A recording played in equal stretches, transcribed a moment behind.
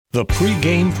The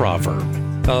pregame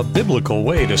proverb, a biblical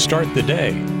way to start the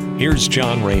day. Here's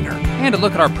John Rayner. And a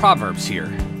look at our proverbs here.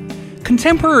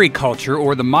 Contemporary culture,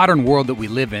 or the modern world that we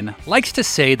live in, likes to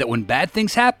say that when bad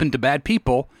things happen to bad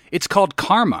people, it's called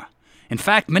karma. In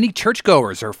fact, many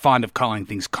churchgoers are fond of calling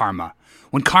things karma,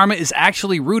 when karma is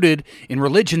actually rooted in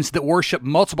religions that worship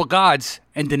multiple gods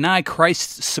and deny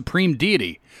Christ's supreme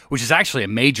deity, which is actually a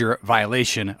major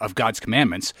violation of God's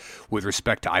commandments with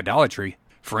respect to idolatry.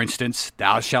 For instance,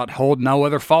 thou shalt hold no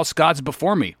other false gods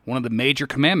before me, one of the major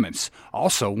commandments,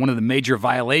 also one of the major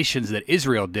violations that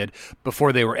Israel did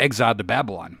before they were exiled to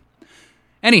Babylon.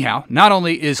 Anyhow, not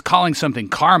only is calling something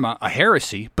karma a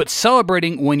heresy, but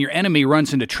celebrating when your enemy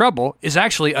runs into trouble is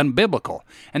actually unbiblical,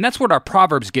 and that's what our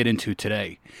Proverbs get into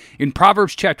today. In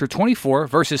Proverbs chapter 24,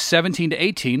 verses 17 to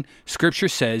 18, Scripture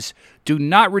says, "Do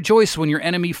not rejoice when your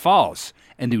enemy falls,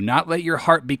 and do not let your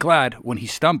heart be glad when he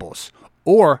stumbles.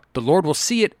 Or the Lord will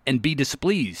see it and be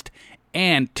displeased,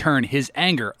 and turn his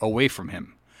anger away from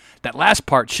him." That last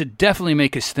part should definitely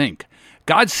make us think.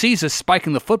 God sees us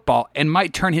spiking the football and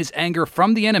might turn his anger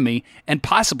from the enemy and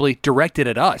possibly direct it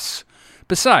at us.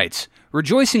 Besides,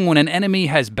 rejoicing when an enemy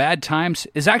has bad times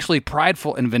is actually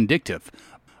prideful and vindictive,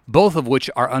 both of which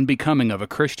are unbecoming of a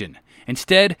Christian.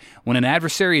 Instead, when an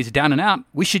adversary is down and out,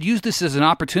 we should use this as an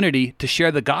opportunity to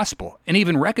share the gospel and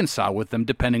even reconcile with them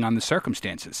depending on the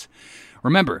circumstances.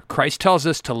 Remember, Christ tells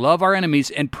us to love our enemies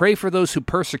and pray for those who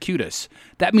persecute us.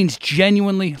 That means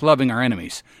genuinely loving our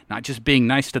enemies, not just being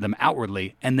nice to them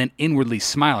outwardly and then inwardly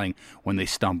smiling when they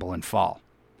stumble and fall.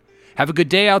 Have a good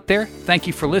day out there. Thank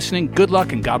you for listening. Good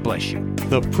luck and God bless you.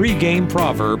 The pregame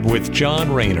proverb with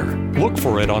John Rayner. Look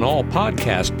for it on all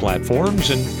podcast platforms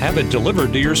and have it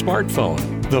delivered to your smartphone.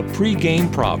 The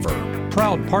pregame proverb,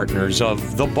 proud partners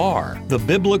of The Bar, the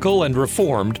Biblical and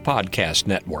Reformed Podcast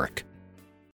Network.